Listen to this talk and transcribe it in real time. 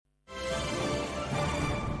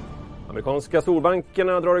Amerikanska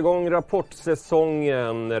storbankerna drar igång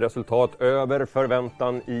rapportsäsongen. Resultat över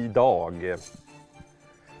förväntan idag.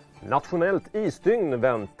 Nationellt isdygn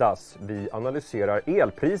väntas. Vi analyserar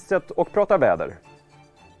elpriset och pratar väder.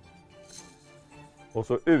 Och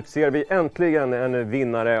så utser vi äntligen en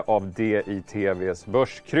vinnare av DITV:s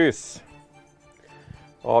börskryss.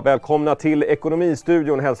 Ja, välkomna till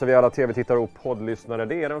Ekonomistudion hälsar vi alla tv-tittare och poddlyssnare.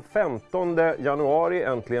 Det är den 15 januari,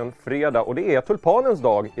 äntligen fredag, och det är tulpanens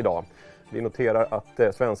dag idag. Vi noterar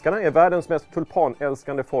att svenskarna är världens mest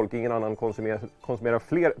tulpanälskande folk. Ingen annan konsumerar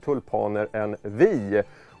fler tulpaner än vi.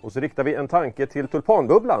 Och så riktar vi en tanke till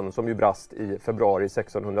tulpanbubblan som ju brast i februari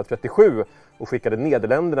 1637 och skickade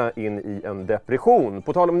Nederländerna in i en depression.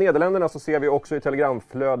 På tal om Nederländerna så ser vi också i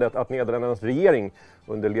telegramflödet att Nederländernas regering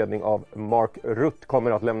under ledning av Mark Rutte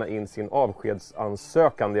kommer att lämna in sin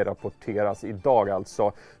avskedsansökan. Det rapporteras idag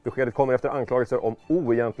alltså. Beskedet kommer efter anklagelser om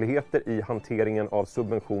oegentligheter i hanteringen av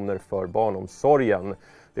subventioner för barnomsorgen.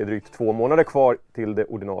 Det är drygt 2 månader kvar till det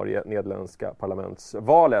ordinarie nederländska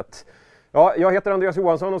parlamentsvalet. Ja, jag heter Andreas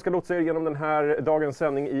Johansson och ska lotsa er genom den här dagens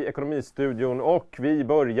sändning i Ekonomistudion, och vi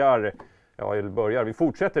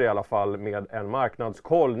fortsätter i alla fall med en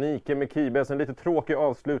marknadskoll. Nike med Kibes, en lite tråkig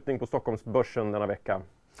avslutning på Stockholmsbörsen denna vecka.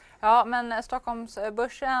 Ja, men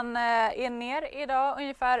Stockholmsbörsen är ner idag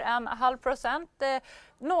ungefär 0,5%.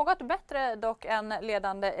 Något bättre dock än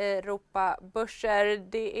ledande Europabörser.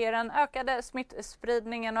 Det är den ökade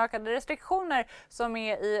smittspridningen och ökade restriktioner som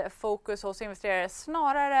är i fokus hos investerare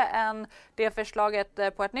snarare än det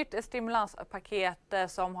förslaget på ett nytt stimulanspaket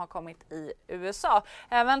som har kommit i USA.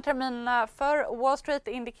 Även terminerna för Wall Street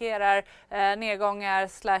indikerar nedgångar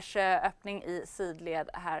 / öppning i sidled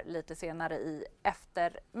här lite senare i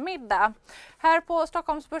eftermiddag. Här på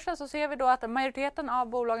Stockholmsbörsen så ser vi då att majoriteten av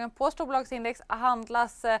bolagen på storbolagsindex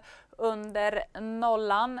handlas under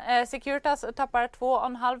nollan. Securitas tappar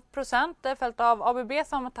 2,5%, följt av ABB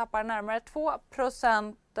som tappar närmare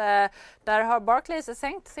 2%. Där har Barclays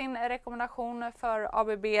sänkt sin rekommendation för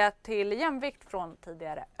ABB till jämvikt från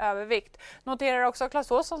tidigare övervikt. Noterar också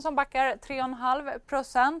Clas Ohlson som backar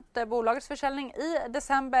 3,5%. Bolagets försäljning i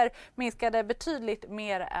december minskade betydligt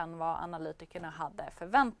mer än vad analytikerna hade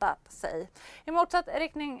förväntat sig. I motsatt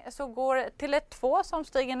riktning så går Tele2 som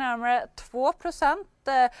stiger närmare 2%.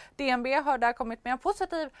 DNB har där kommit med en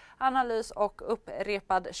positiv analys och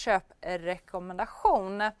upprepad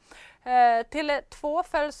köprekommendation. Tele2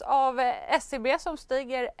 följs av SEB som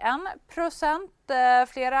stiger 1%.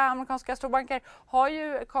 Flera amerikanska storbanker har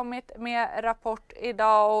ju kommit med rapport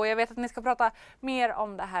idag och jag vet att ni ska prata mer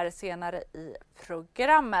om det här senare i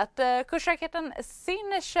programmet. Kursraketen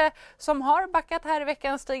Sinch som har backat här i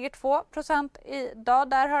veckan stiger 2% idag.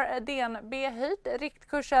 Där har DNB höjt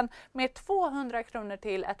riktkursen med 200 kronor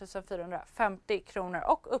till 1450 kronor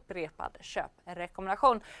och upprepad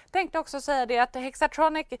köprekommendation. Tänkte också säga det att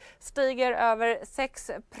Hexatronic stiger över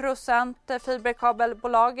 6%.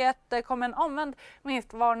 Fiberkabelbolaget kom en omvänd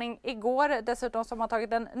vinstvarning igår, dessutom som har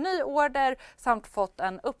tagit en ny order samt fått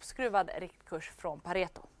en uppskruvad riktkurs från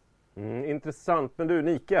Pareto. Intressant, men du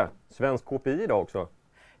Nike, svensk KPI idag också?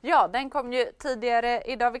 Ja, den kom ju tidigare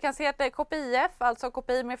idag. Vi kan se att KPIF, alltså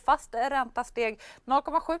KPI med fast ränta, steg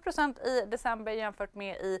 0,7% i december jämfört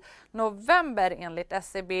med i november enligt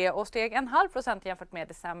SCB och steg 0,5% jämfört med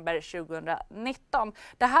december 2019.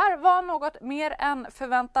 Det här var något mer än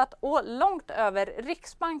förväntat och långt över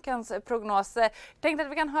Riksbankens prognos. Jag tänkte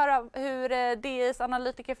att vi kan höra hur DIs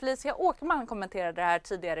analytiker Felicia Åkerman kommenterade det här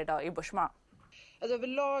tidigare idag i Börsmorgon. Alltså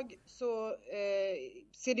överlag så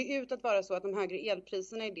ser det ut att vara så att de högre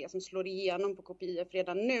elpriserna är det som slår igenom på KPIF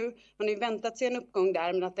redan nu. Man har ju väntat sig en uppgång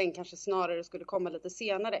där, men att den kanske snarare skulle komma lite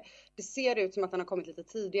senare. Det ser ut som att den har kommit lite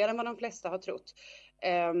tidigare än vad de flesta har trott.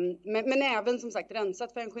 Men även som sagt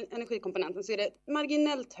rensat för energikomponenten så är det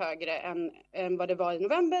marginellt högre än vad det var i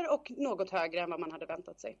november och något högre än vad man hade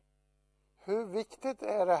väntat sig. Hur viktigt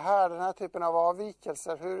är det här, den här typen av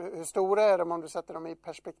avvikelser? Hur stora är de om du sätter dem i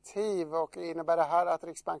perspektiv, och innebär det här att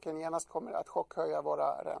Riksbanken genast kommer att chockhöja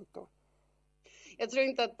våra räntor? Jag tror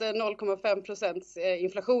inte att 0,5%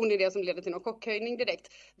 inflation är det som leder till någon chockhöjning direkt.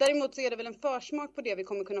 Däremot så är det väl en försmak på det vi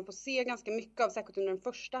kommer kunna få se ganska mycket av, särskilt under den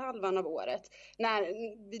första halvan av året. När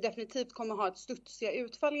vi definitivt kommer ha ett studsiga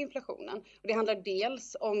utfall i inflationen. Och det handlar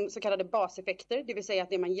dels om så kallade baseffekter, det vill säga att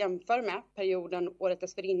det man jämför med perioden året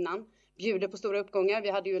dessförinnan bjuder på stora uppgångar. Vi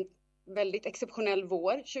hade ju en väldigt exceptionell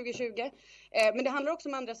vår 2020. Men det handlar också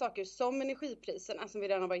om andra saker som energipriserna som vi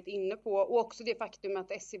redan har varit inne på, och också det faktum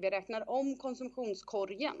att SCB räknar om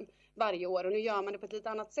konsumtionskorgen varje år och nu gör man det på ett lite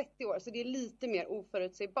annat sätt i år. Så det är lite mer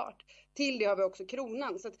oförutsägbart. Till det har vi också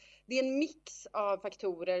kronan. Så att det är en mix av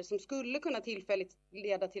faktorer som skulle kunna tillfälligt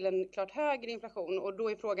leda till en klart högre inflation. Och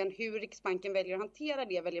då är frågan hur Riksbanken väljer att hantera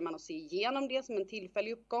det. Väljer man att se igenom det som en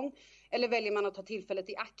tillfällig uppgång? Eller väljer man att ta tillfället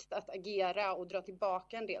i akt att agera och dra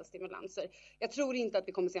tillbaka en del stimulanser? Jag tror inte att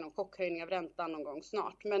vi kommer se någon chockhöjning av räntan någon gång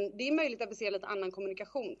snart. Men det är möjligt att vi ser lite annan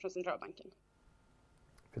kommunikation från centralbanken.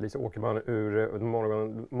 Felicia Åkerman ur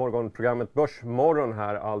morgonprogrammet Börsmorgon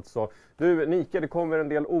här alltså. Du Nike, det kommer en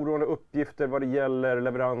del oroande uppgifter vad det gäller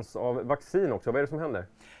leverans av vaccin också. Vad är det som händer?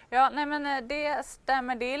 Ja, nej men det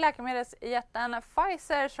stämmer. Det är läkemedelsjätten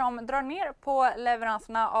Pfizer som drar ner på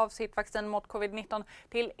leveranserna av sitt vaccin mot covid-19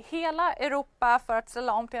 till hela Europa för att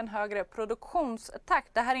ställa om till en högre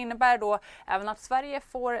produktionstakt. Det här innebär då även att Sverige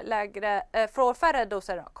får färre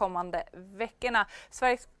doser kommande veckorna.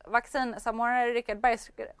 Sveriges vaccinsamordnare Richard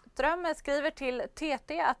Bergström skriver till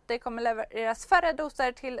TT att det kommer levereras färre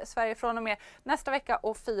doser till Sverige från och med nästa vecka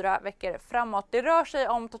och 4 veckor framåt. Det rör sig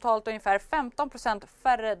om totalt ungefär 15%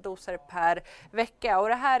 färre doser per vecka och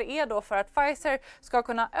det här är då för att Pfizer ska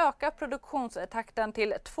kunna öka produktionstakten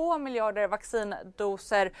till 2 miljarder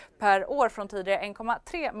vaccindoser per år från tidigare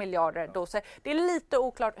 1,3 miljarder doser. Det är lite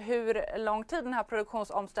oklart hur lång tid den här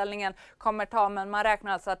produktionsomställningen kommer ta, men man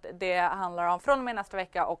räknar alltså att det handlar om från och med nästa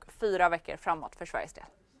vecka och 4 veckor framåt för Sveriges del.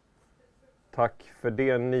 Tack för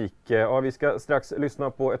det Nike. Ja, vi ska strax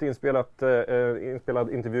lyssna på ett inspelad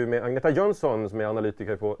intervju med Agneta Jönsson som är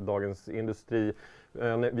analytiker på Dagens Industri.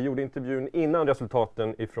 Vi gjorde intervjun innan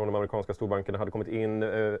resultaten ifrån de amerikanska storbankerna hade kommit in.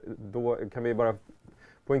 Då kan vi bara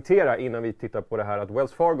poängtera innan vi tittar på det här att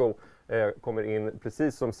Wells Fargo kommer in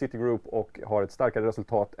precis som Citigroup och har ett starkare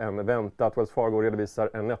resultat än väntat. Wells Fargo redovisar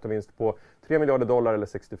en nettovinst på $3 miljarder eller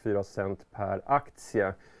 64 cent per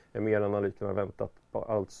aktie. Mer än analytikerna väntat på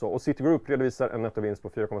alltså. Och Citigroup redovisar en nettovinst på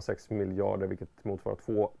 4,6 miljarder vilket motsvarar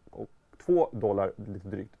 $2 lite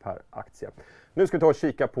drygt per aktie. Nu ska vi ta och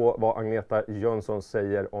kika på vad Agneta Jönsson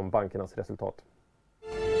säger om bankernas resultat.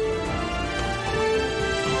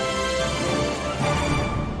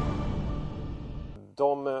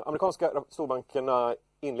 De amerikanska storbankerna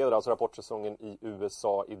inleder alltså rapportsäsongen i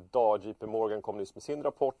USA idag. JP Morgan kom nyss med sin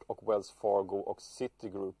rapport och Wells Fargo och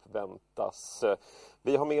Citigroup väntas.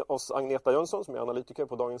 Vi har med oss Agneta Jönsson som är analytiker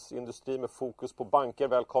på Dagens Industri med fokus på banker.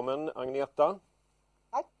 Välkommen Agneta.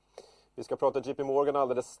 Tack. Vi ska prata JP Morgan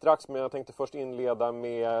alldeles strax, men jag tänkte först inleda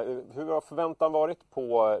med hur har förväntan varit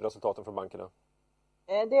på resultaten från bankerna?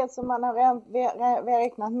 Det som man har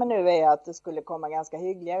räknat med nu är att det skulle komma ganska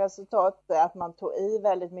hyggliga resultat. Att man tog i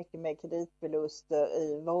väldigt mycket med kreditförluster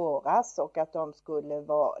i våras och att de skulle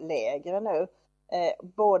vara lägre nu.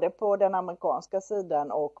 Både på den amerikanska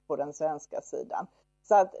sidan och på den svenska sidan.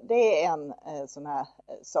 Så att det är en sån här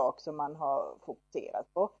sak som man har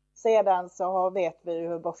fokuserat på. Sedan så vet vi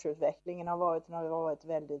hur börsutvecklingen har varit. Den har varit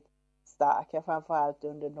väldigt stark, framförallt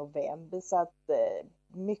under november. Så att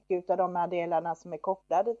mycket av de här delarna som är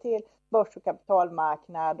kopplade till börs- och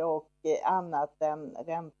kapitalmarknad och annat än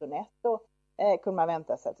räntonetto kunde man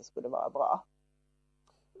vänta sig att det skulle vara bra.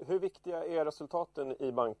 Hur viktiga är resultaten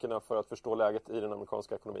i bankerna för att förstå läget i den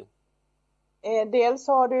amerikanska ekonomin? Dels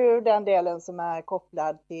har du den delen som är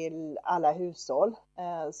kopplad till alla hushåll.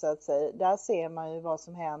 Så att säga. Där ser man ju vad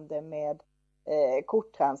som händer med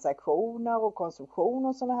korttransaktioner och konsumtion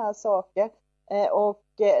och sådana här saker. Och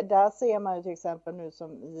där ser man ju till exempel nu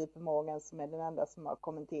som JP Morgan som är den enda som har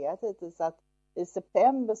kommenterat hittills att i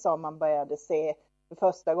september så man började se för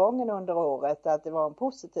första gången under året att det var en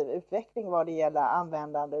positiv utveckling vad det gäller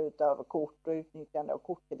användande av kort och utnyttjande av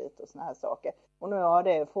kortkredit och såna här saker. Och nu har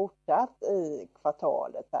det fortsatt i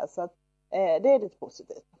kvartalet här så att det är lite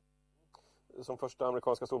positivt. Som första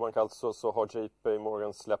amerikanska storbank alltså så har JP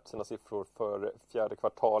Morgan släppt sina siffror för fjärde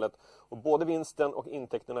kvartalet. Och både vinsten och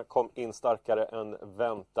intäkterna kom in starkare än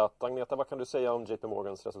väntat. Agneta, vad kan du säga om JP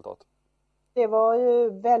Morgans resultat? Det var ju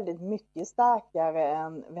väldigt mycket starkare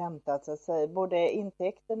än väntat så att säga. Både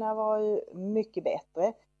intäkterna var ju mycket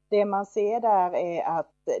bättre. Det man ser där är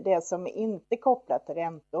att det som inte kopplat till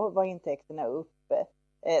räntor var intäkterna upp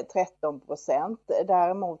 13%.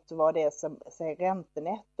 Däremot var det som säger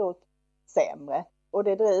räntenettot sämre. Och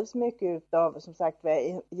det drivs mycket av, som sagt,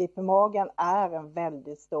 JP Morgan är en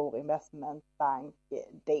väldigt stor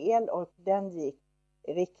investmentbankdel och den gick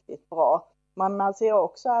riktigt bra. Man ser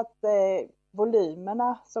också att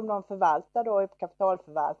volymerna som de förvaltar då i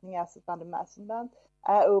kapitalförvaltning, asset under management,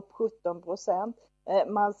 är upp 17%.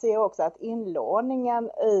 Man ser också att inlåningen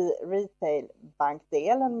i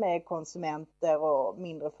retailbankdelen med konsumenter och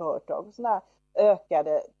mindre företag och sådär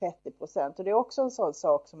ökade 30%. Och det är också en sån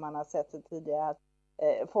sak som man har sett tidigare att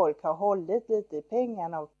folk har hållit lite i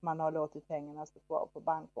pengarna och man har låtit pengarna stå kvar på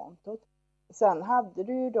bankkontot. Sen hade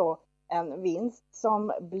du ju då en vinst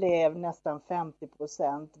som blev nästan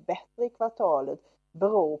 50% bättre i kvartalet,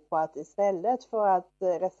 beror på att istället för att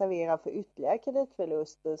reservera för ytterligare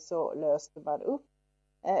kreditförluster så löste man upp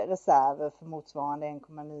reserver för motsvarande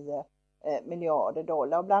 1,9 miljarder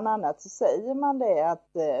dollar. Och bland annat så säger man det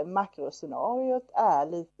att makroscenariot är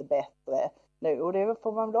lite bättre nu, och det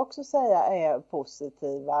får man väl också säga är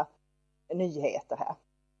positiva nyheter här.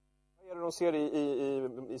 Vad är det de ser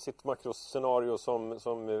i sitt makroscenario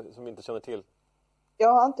som vi inte känner till?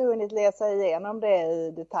 Jag har inte hunnit läsa igenom det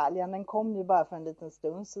i detaljen. Den kom ju bara för en liten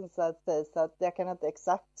stund sedan så att jag kan inte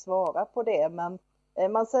exakt svara på det. Men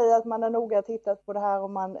man säger att man har noga tittat på det här och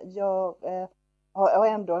man har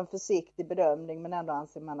ändå en försiktig bedömning, men ändå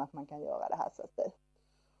anser man att man kan göra det här. Så att det.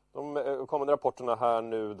 De kommande rapporterna här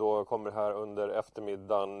nu då kommer här under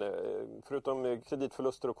eftermiddagen. Förutom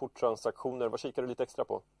kreditförluster och korttransaktioner, vad kikar du lite extra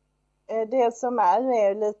på? Det som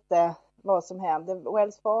är lite vad som händer.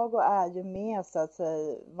 Wells Fargo är ju mer så att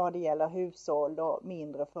säga vad det gäller hushåll och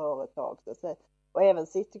mindre företag. Så att säga. Och även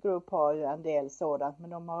Citigroup har ju en del sådant, men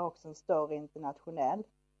de har också en större internationell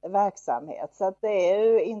verksamhet. Så att det är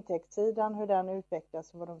ju intäktssidan, hur den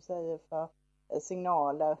utvecklas och vad de säger för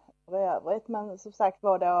signaler för övrigt. Men som sagt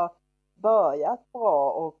var, det har börjat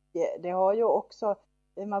bra och det har ju också,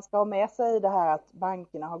 man ska ha med sig det här att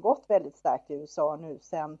bankerna har gått väldigt starkt i USA nu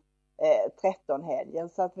sedan 13-helgen.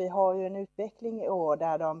 Så att vi har ju en utveckling i år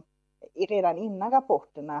där de redan innan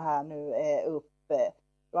rapporterna här nu är upp,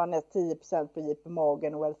 det var 10% på JP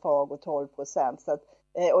Morgan och Wells Fargo 12%. Så att,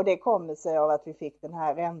 och det kommer sig av att vi fick den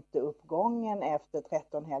här ränteuppgången efter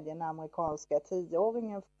 13-helgen när amerikanska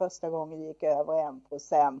 10-åringen för första gången gick över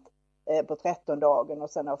 1% på 13-dagen och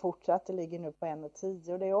sen har fortsatt, det ligger nu på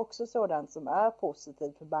 1,10 och det är också sådant som är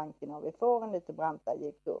positivt för bankerna och vi får en lite brantare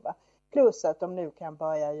yield-kurva. Plus att de nu kan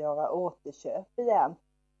börja göra återköp igen,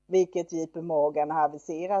 vilket JP Morgan har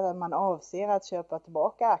aviserat att man avser att köpa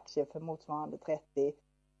tillbaka aktier för motsvarande 30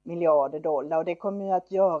 miljarder dollar och det kommer ju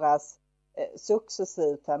att göras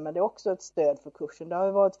successivt här, men det är också ett stöd för kursen. Det har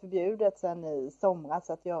ju varit förbjudet sedan i somras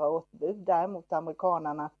att göra återbud. Däremot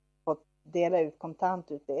amerikanerna fått dela ut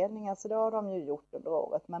kontantutdelningar, så det har de ju gjort under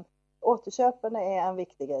året. Men återköpen är en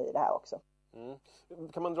viktig grej i det här också. Mm.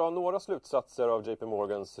 Kan man dra några slutsatser av JP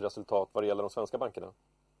Morgans resultat vad det gäller de svenska bankerna?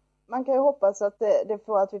 Man kan ju hoppas att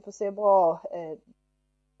att vi får se bra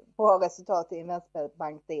resultat i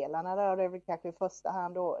investmentbankdelarna. Där är det väl kanske i första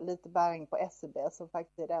hand då lite bäring på SEB som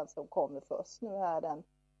faktiskt är den som kommer först nu här den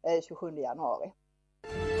 27 januari.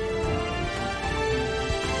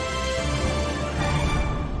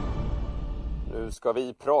 Nu ska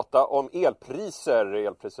vi prata om elpriser.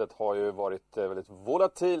 Elpriset har ju varit väldigt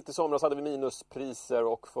volatilt. I somras hade vi minuspriser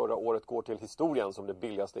och förra året går till historien som det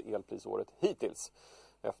billigaste elprisåret hittills.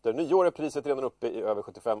 Efter nyår är priset redan uppe i över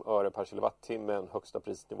 75 öre per kilowattimme, en högsta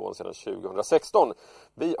prisnivån sedan 2016.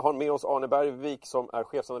 Vi har med oss Arne Bergvik som är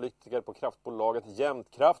chefsanalytiker på kraftbolaget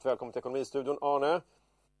Jämtkraft. Välkommen till Ekonomistudion, Arne.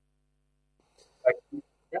 Tack.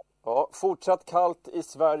 Ja, fortsatt kallt i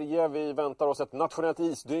Sverige. Vi väntar oss ett nationellt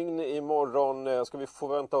isdygn imorgon. Ska vi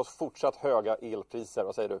förvänta oss fortsatt höga elpriser?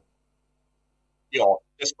 Vad säger du? Ja,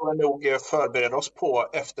 det ska vi nog förbereda oss på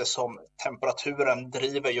eftersom temperaturen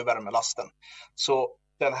driver ju värmelasten. Så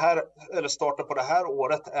starten på det här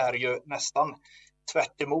året är ju nästan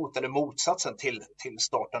tvärt emot eller motsatsen till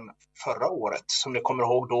starten förra året. Som ni kommer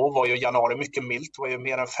ihåg då var ju januari mycket milt, var ju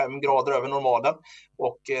mer än 5 grader över normalen.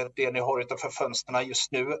 Och det ni har utanför fönsterna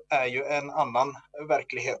just nu är ju en annan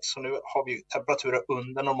verklighet. Så nu har vi temperaturer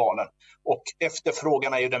under normalen. Och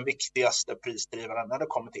efterfrågan är ju den viktigaste prisdrivaren när det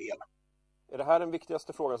kommer till el. Är det här den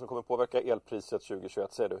viktigaste frågan som kommer påverka elpriset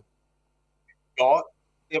 2021, säger du? Ja,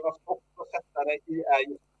 det man ska också sätta det i är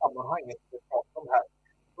ju sammanhanget vi pratar om här.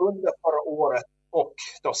 Under förra året och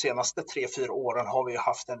de senaste 3-4 åren har vi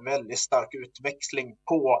haft en väldigt stark utväxling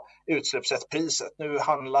på utsläppsrättspriset. Nu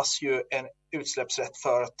handlas ju en utsläppsrätt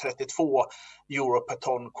för 32 euro per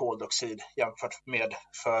ton koldioxid jämfört med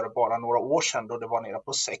för bara några år sedan då det var nere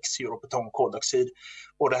på 6 euro per ton koldioxid.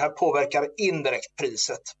 Och det här påverkar indirekt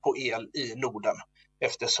priset på el i Norden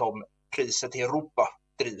eftersom priset i Europa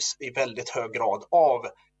drivs i väldigt hög grad av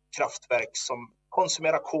kraftverk som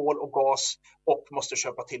konsumerar kol och gas och måste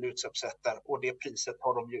köpa till utsläppsrätter. Och det priset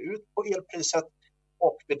tar de ju ut på elpriset.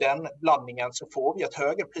 Och med den blandningen så får vi ett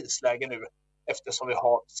högre prisläge nu eftersom vi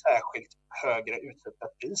har särskilt högre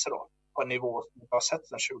utsläppsrättspriser då, på en nivå som vi har sett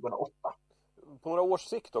sedan 2008. På några års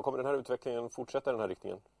sikt då, kommer den här utvecklingen fortsätta i den här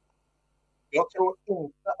riktningen? Jag tror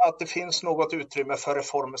inte att det finns något utrymme för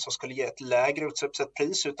reformer som skulle ge ett lägre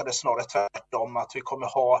utsläppspris, utan det är snarare tvärtom att vi kommer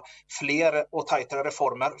ha fler och tajtare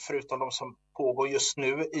reformer förutom de som pågår just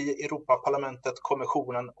nu i Europaparlamentet,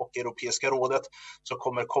 kommissionen och Europeiska rådet, så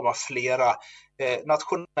kommer det komma flera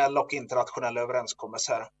nationella och internationella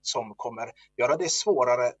överenskommelser som kommer göra det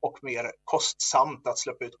svårare och mer kostsamt att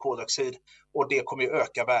släppa ut koldioxid, och det kommer ju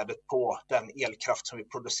öka värdet på den elkraft som vi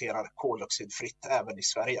producerar koldioxidfritt även i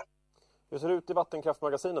Sverige. Hur ser det ut i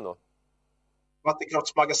vattenkraftmagasinen då?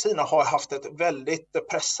 Vattenkraftsmagasinen har haft ett väldigt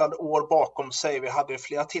pressad år bakom sig. Vi hade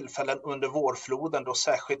flera tillfällen under vårfloden då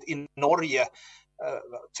särskilt i Norge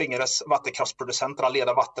tvingades vattenkraftsproducenterna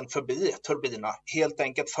leda vatten förbi turbinerna. Helt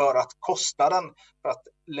enkelt för att kostnaden för att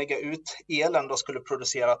lägga ut elen då skulle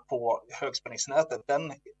produceras på högspänningsnätet,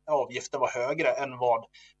 den avgiften var högre än vad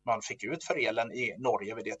man fick ut för elen i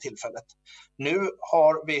Norge vid det tillfället. Nu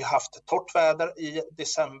har vi haft torrt väder i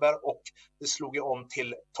december och det slog ju om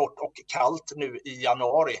till torrt och kallt nu i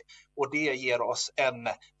januari, och det ger oss en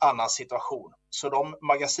annan situation. Så de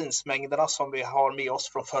magasinsmängderna som vi har med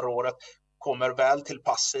oss från förra året kommer väl till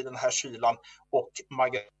pass i den här kylan, och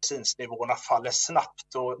magasinsnivåerna faller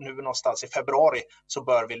snabbt, och nu någonstans i februari så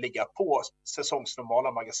bör vi ligga på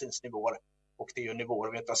säsongsnormala magasinsnivåer, och det är ju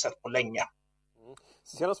nivåer vi inte har sett på länge.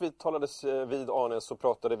 Senast vi talades vid, Arne, så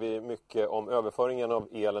pratade vi mycket om överföringen av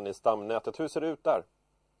elen i stamnätet. Hur ser det ut där?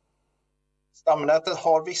 Stamnätet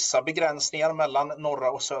har vissa begränsningar mellan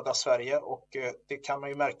norra och södra Sverige, och det kan man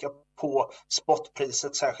ju märka på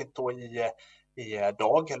spotpriset, särskilt då i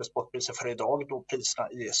dag, eller spotpriser för idag, då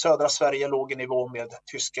priserna i södra Sverige låg i nivå med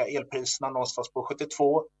tyska elpriserna någonstans på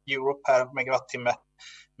 72 euro per megawattimme,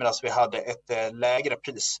 medan vi hade en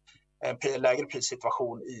lägre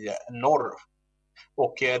prissituation i norr.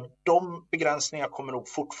 Och de begränsningar kommer nog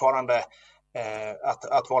fortfarande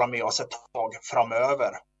att vara med oss ett tag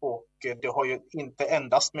framöver. Och det har ju inte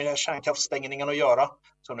endast med kärnkraftsstängningen att göra.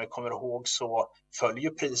 Som ni kommer ihåg så följer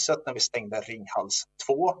priset när vi stängde Ringhals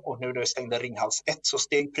 2, och nu när vi stängde Ringhals 1 så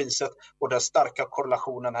steg priset, och den starka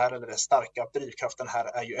korrelationen här, eller den starka drivkraften här,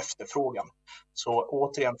 är ju efterfrågan. Så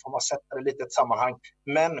återigen får man sätta det lite i ett sammanhang.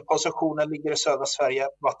 Men konsumtionen ligger i södra Sverige,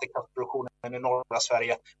 vattenkraftsproduktionen i norra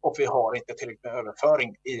Sverige, och vi har inte tillräckligt med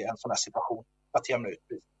överföring i en sån här situation att jämna ut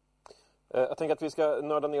priset. Jag tänker att vi ska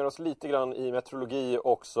nörda ner oss lite grann i meteorologi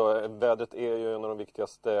också. Vädret är ju en av de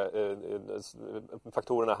viktigaste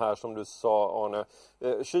faktorerna här, som du sa, Arne.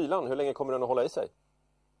 Kylan, hur länge kommer den att hålla i sig?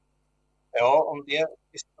 Ja, om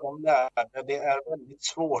det är väldigt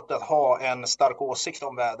svårt att ha en stark åsikt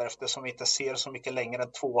om väder, eftersom vi inte ser så mycket längre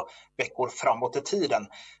än 2 veckor framåt i tiden.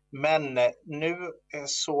 Men nu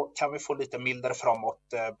så kan vi få lite mildare framåt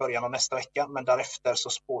början av nästa vecka, men därefter så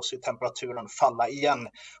spås ju temperaturen falla igen,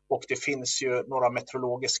 och det finns ju några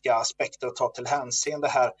meteorologiska aspekter att ta till hänsyn. Det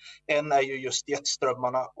här en är ju just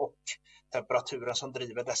jetströmmarna och temperaturen som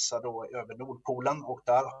driver dessa då över Nordpolen, och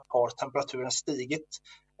där har temperaturen stigit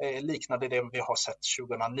liknande det vi har sett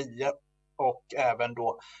 2009 och även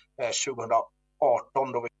då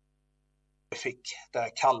 2018 då vi fick den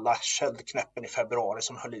kalla köldknäppen i februari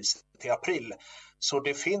som höll i sig till april. Så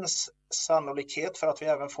det finns sannolikhet för att vi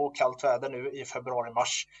även får kallt väder nu i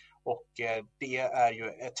februari-mars, och det är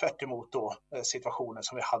ju tvärt emot då situationen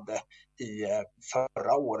som vi hade i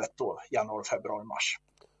förra året då, januari, februari, mars.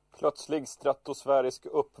 Plötslig stratosfärisk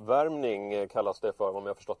uppvärmning kallas det för, om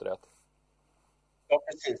jag förstått det rätt. Ja,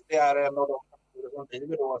 precis. Det är en av de faktorer som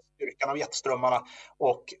driver då styrkan av jetströmmarna,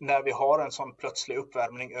 och när vi har en sån plötslig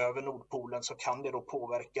uppvärmning över Nordpolen så kan det då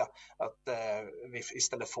påverka att vi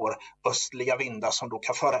istället får östliga vindar som då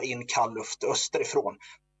kan föra in kall luft österifrån,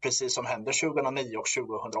 precis som hände 2009 och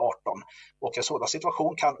 2018. Och en sådan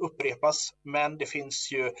situation kan upprepas, men det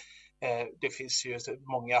finns ju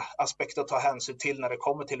många aspekter att ta hänsyn till när det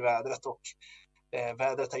kommer till vädret, och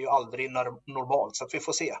vädret är ju aldrig normalt, så att vi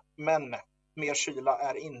får se. Men mer kyla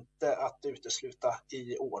är inte att utesluta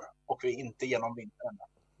i år, och vi är inte genom vintern.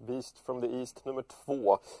 Beast from the East nummer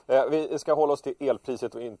 2. Vi ska hålla oss till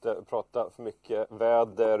elpriset och inte prata för mycket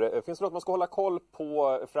väder. Finns det något man ska hålla koll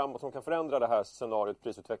på framåt som kan förändra det här scenariot,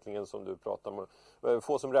 prisutvecklingen som du pratar om?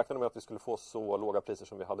 Få som räknade med att vi skulle få så låga priser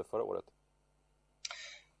som vi hade förra året.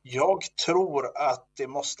 Jag tror att det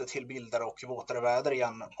måste till mildare och våtare väder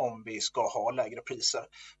igen om vi ska ha lägre priser.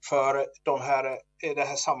 För det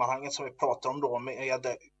här sammanhanget som vi pratar om då,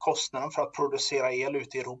 med kostnaden för att producera el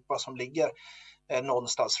ute i Europa som ligger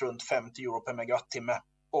någonstans runt 50 euro per megawattimme.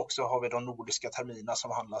 Och så har vi de nordiska terminerna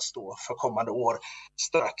som handlas då för kommande år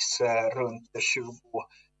strax runt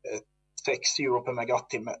 26 euro per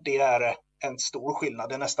megawattimme. Det är en stor skillnad.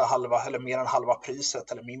 Det är nästan halva eller mer än halva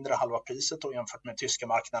priset eller mindre halva priset då, jämfört med tyska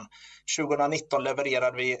marknaden. 2019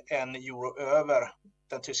 levererade vi €1 över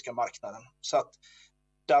den tyska marknaden. Så att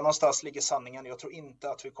där någonstans ligger sanningen. Jag tror inte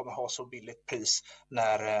att vi kommer ha så billigt pris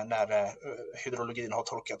när hydrologin har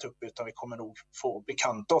torkat upp, utan vi kommer nog få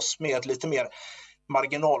bekanta oss med lite mer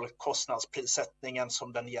marginalkostnadsprissättningen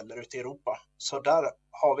som den gäller ute i Europa. Så där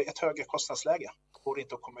har vi ett högre kostnadsläge. Går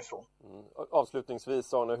inte att komma ifrån.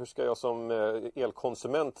 Avslutningsvis, Arne, hur ska jag som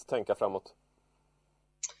elkonsument tänka framåt?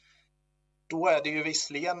 Då är det ju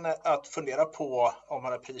visserligen att fundera på om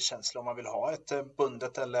man är priskänslig, om man vill ha ett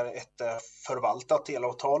bundet eller ett förvaltat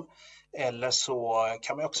elavtal. Eller så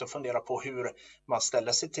kan man också fundera på hur man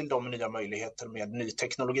ställer sig till de nya möjligheter med ny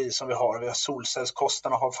teknologi som vi har.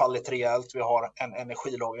 Solcellskostnaderna har fallit rejält. Vi har en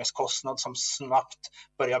energilagringskostnad som snabbt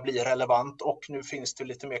börjar bli relevant. Och nu finns det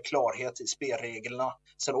lite mer klarhet i spelreglerna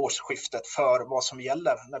sedan årsskiftet för vad som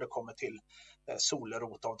gäller när det kommer till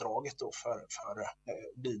solrotavdraget då för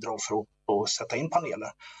bidrag för att sätta in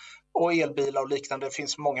paneler. Och elbilar och liknande. Det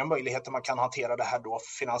finns många möjligheter man kan hantera det här då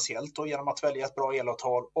finansiellt då, genom att välja ett bra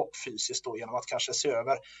elavtal, och fysiskt då, genom att kanske se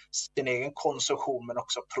över sin egen konsumtion men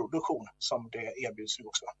också produktion som det erbjuds nu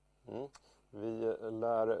också. Vi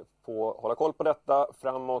lär få hålla koll på detta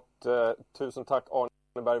framåt. Tusen tack Arne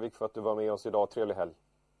Bergvik för att du var med oss idag. Trevlig helg.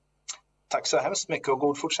 Tack så hemskt mycket och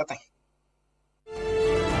god fortsättning.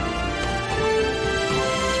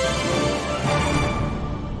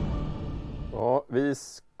 Ja, vi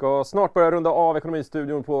ska snart börja runda av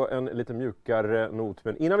Ekonomistudion på en lite mjukare not.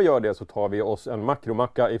 Men innan vi gör det så tar vi oss en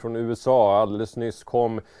makromacka ifrån USA. Alldeles nyss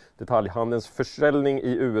kom detaljhandelns försäljning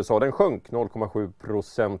i USA. Den sjönk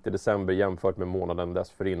 0,7% i december jämfört med månaden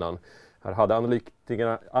dessförinnan. Här hade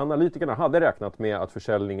analytikerna hade räknat med att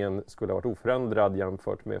försäljningen skulle ha varit oförändrad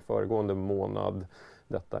jämfört med föregående månad.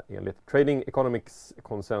 Detta enligt Trading Economics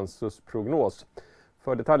konsensusprognos.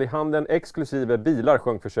 För detaljhandeln exklusive bilar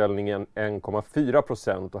sjönk försäljningen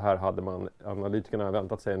 1,4% och här hade analytikerna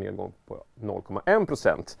väntat sig en nedgång på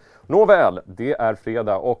 0,1%. Nåväl, det är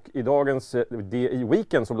fredag och i dagens DI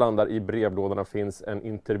Weekend som landar i brevlådorna finns en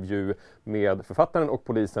intervju med författaren och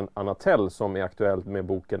polisen Anna Tell som är aktuell med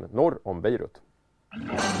boken Norr om Beirut.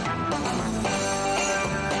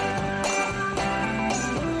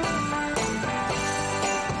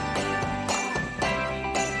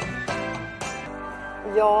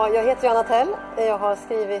 Ja, jag heter Anna Tell. Jag har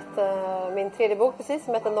skrivit min tredje bok precis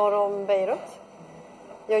som heter Norr om Beirut.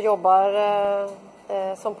 Jag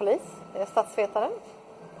jobbar som polis, jag är statsvetare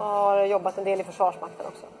och har jobbat en del i Försvarsmakten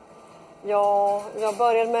också. Jag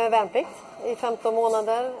började med värnplikt i 15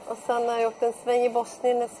 månader och sen har jag gjort en sväng i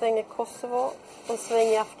Bosnien, en sväng i Kosovo, en sväng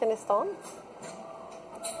i Afghanistan.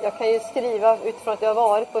 Jag kan ju skriva utifrån att jag har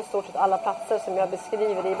varit på i stort sett alla platser som jag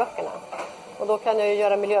beskriver i böckerna. Och då kan jag ju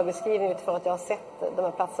göra miljöbeskrivning utifrån att jag har sett de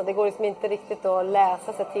här platserna. Det går liksom inte riktigt att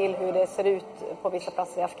läsa sig till hur det ser ut på vissa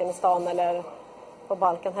platser i Afghanistan eller på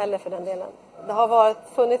Balkan heller för den delen. Det har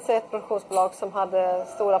funnits ett produktionsbolag som hade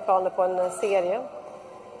stora planer på en serie.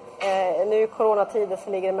 Nu i coronatider så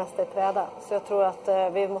ligger det mesta i träda. Så jag tror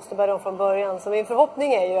att vi måste börja om från början. Så min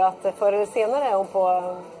förhoppning är ju att förr eller senare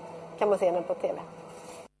kan man se den på tv.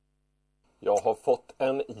 Jag har fått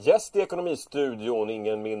en gäst i Ekonomistudion,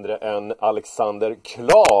 ingen mindre än Alexander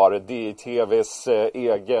Klar, DTVs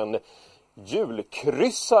egen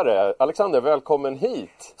julkryssare. Alexander, välkommen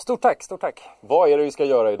hit. Stort tack. Vad är det vi ska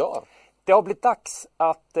göra idag? Det har blivit dags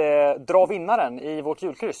att dra vinnaren i vårt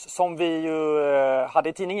julkryss som vi ju hade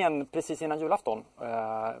i tidningen precis innan julafton.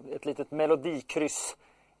 Ett litet melodikryss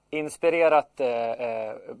inspirerat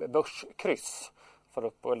börskryss. För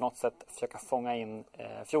att på något sätt försöka fånga in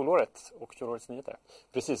fjolåret och fjolårets nyheter.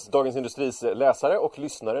 Precis, Dagens Industris läsare och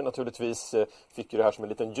lyssnare naturligtvis fick ju det här som en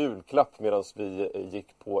liten julklapp medan vi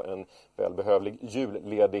gick på en välbehövlig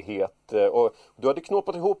julledighet. Och du hade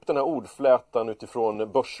knåpat ihop den här ordflätan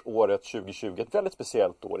utifrån börsåret 2020, ett väldigt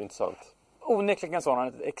speciellt år, inte sant? Onekligen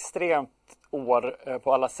sådant, ett extremt år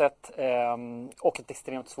på alla sätt och ett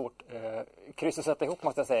extremt svårt kryss att sätta ihop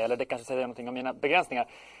måste jag säga, eller det kanske säger någonting om mina begränsningar.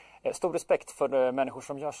 Stor respekt för människor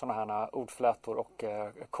som gör sådana här ordflätor och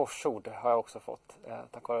korsord har jag också fått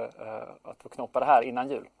tack vare att få knoppa det här innan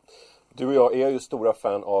jul. Du och jag är ju stora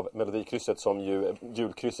fan av Melodikrysset som ju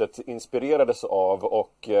julkrysset inspirerades av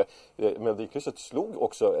och Melodikrysset slog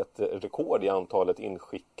också ett rekord i antalet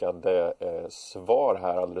inskickade svar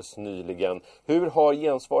här alldeles nyligen. Hur har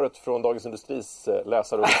gensvaret från Dagens Industris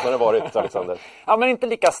läsare och lyssnare varit, Alexander? Ja, men inte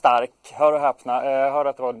lika stark. Hör och häpna. Jag hörde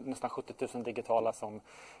att det var nästan 70 000 digitala som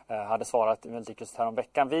hade svarat i Melodikrysset här om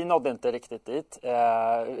veckan. Vi nådde inte riktigt dit.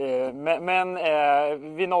 Men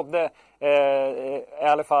vi nådde I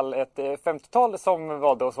alla fall ett 50-tal som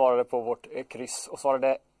valde att svara på vårt kryss och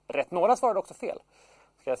svarade rätt. Några svarade också fel,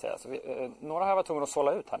 ska jag säga. Så några har varit tvungna att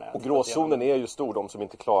sålla ut här nu. Och gråzonen är ju stor, de som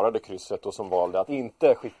inte klarade krysset och som valde att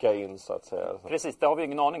inte skicka in, så att säga. Precis, det har vi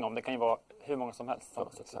ingen aning om. Det kan ju vara hur många som helst som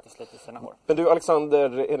sliter sina hår. Men du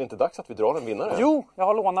Alexander, är det inte dags att vi drar en vinnare? Jo, jag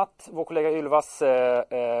har lånat vår kollega Ylvas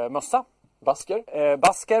mössa. Basker?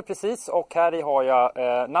 Basker, precis. Och här i har jag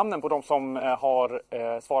namnen på de som har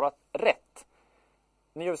svarat rätt.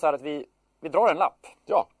 Nu gör vi så här att vi drar en lapp.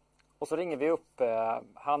 Ja. Och så ringer vi upp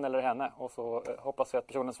han eller henne och så hoppas vi att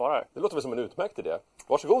personen svarar. Det låter väl som en utmärkt idé.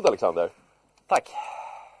 Varsågod Alexander. Tack.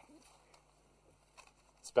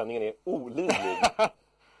 Spänningen är olidlig.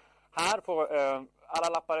 Här på alla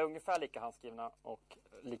lappar är ungefär lika handskrivna och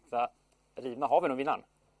lika rivna. Har vi någon vinnare?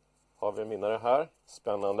 Har vi en vinnare här.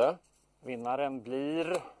 Spännande. Vinnaren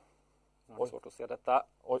blir... Jag har svårt att se detta.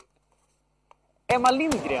 Oj. Emma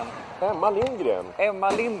Lindgren. Emma Lindgren. Emma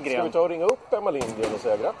Lindgren. Ska vi ta och ringa upp Emma Lindgren och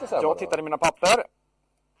säga grattis Emma? Jag tittar i mina papper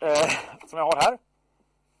som jag har här.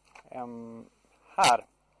 Här.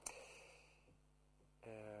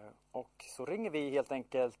 Och så ringer vi helt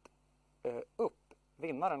enkelt upp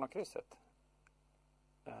vinnaren av krysset.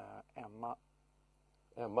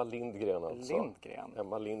 Emma Lindgren alltså. Lindgren.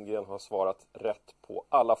 Emma Lindgren har svarat rätt på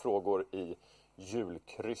alla frågor i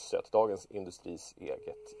julkrysset. Dagens Industris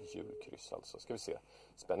eget julkryss alltså. Ska vi se.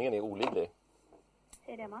 Spänningen är olidlig.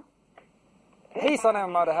 Hej Emma. Hejsan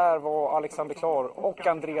Emma, det här var Alexander Klar och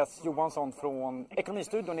Andreas Johansson från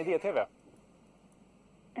Ekonomistudion i DTV.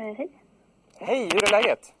 Hej. Hej, hur är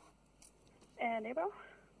läget? Det är bra.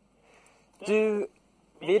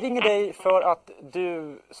 Vi ringer dig för att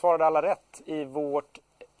du svarade alla rätt i vårt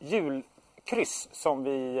julkryss som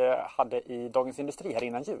vi hade i Dagens Industri här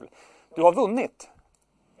innan jul. Du har vunnit.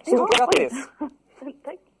 Stort grattis.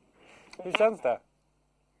 Tack. Hur känns det?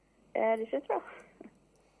 Det känns bra.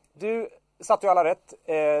 Du satte ju alla rätt.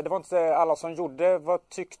 Det var inte alla som gjorde. Vad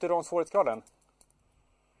tyckte du om svårighetsgraden?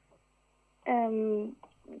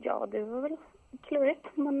 Ja, det var väl klurigt,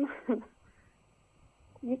 men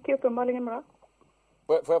gick ju uppenbarligen bra.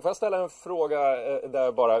 Får jag ställa en fråga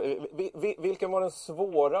där bara? Vilken var den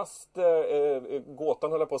svåraste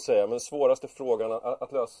gåtan, höll jag på att säga, men svåraste frågan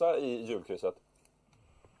att lösa i julkrysset?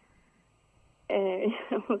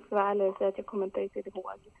 Jag måste vara ärlig och säga att jag kommer inte riktigt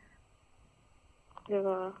ihåg. Det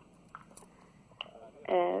var...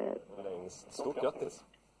 Stort grattis.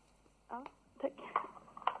 Ja, tack.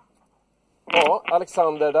 Ja,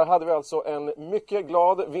 Alexander, där hade vi alltså en mycket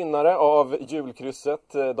glad vinnare av julkrysset.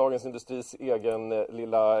 Dagens Industris egen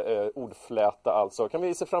lilla ordfläta alltså. Kan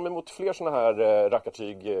vi se fram emot fler sådana här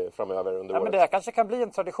rackartyg framöver under året? Men det här kanske kan bli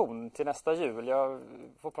en tradition till nästa jul. Jag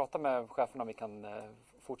får prata med chefen om vi kan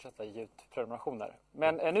fortsätta ge ut prenumerationer.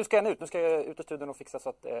 Men nu ska jag ut ur studion och fixa så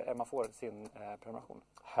att Emma får sin prenumeration.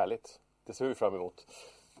 Härligt, det ser vi fram emot.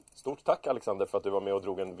 Stort tack Alexander för att du var med och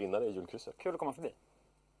drog en vinnare i julkrysset. Kul att komma förbi.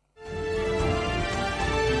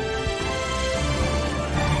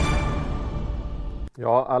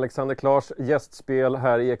 Ja, Alexander Klars gästspel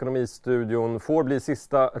här i Ekonomistudion får bli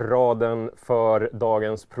sista raden för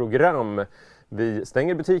dagens program. Vi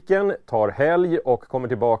stänger butiken, tar helg och kommer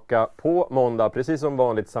tillbaka på måndag, precis som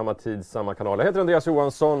vanligt, samma tid, samma kanal. Jag heter Andreas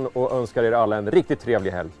Johansson och önskar er alla en riktigt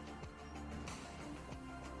trevlig helg.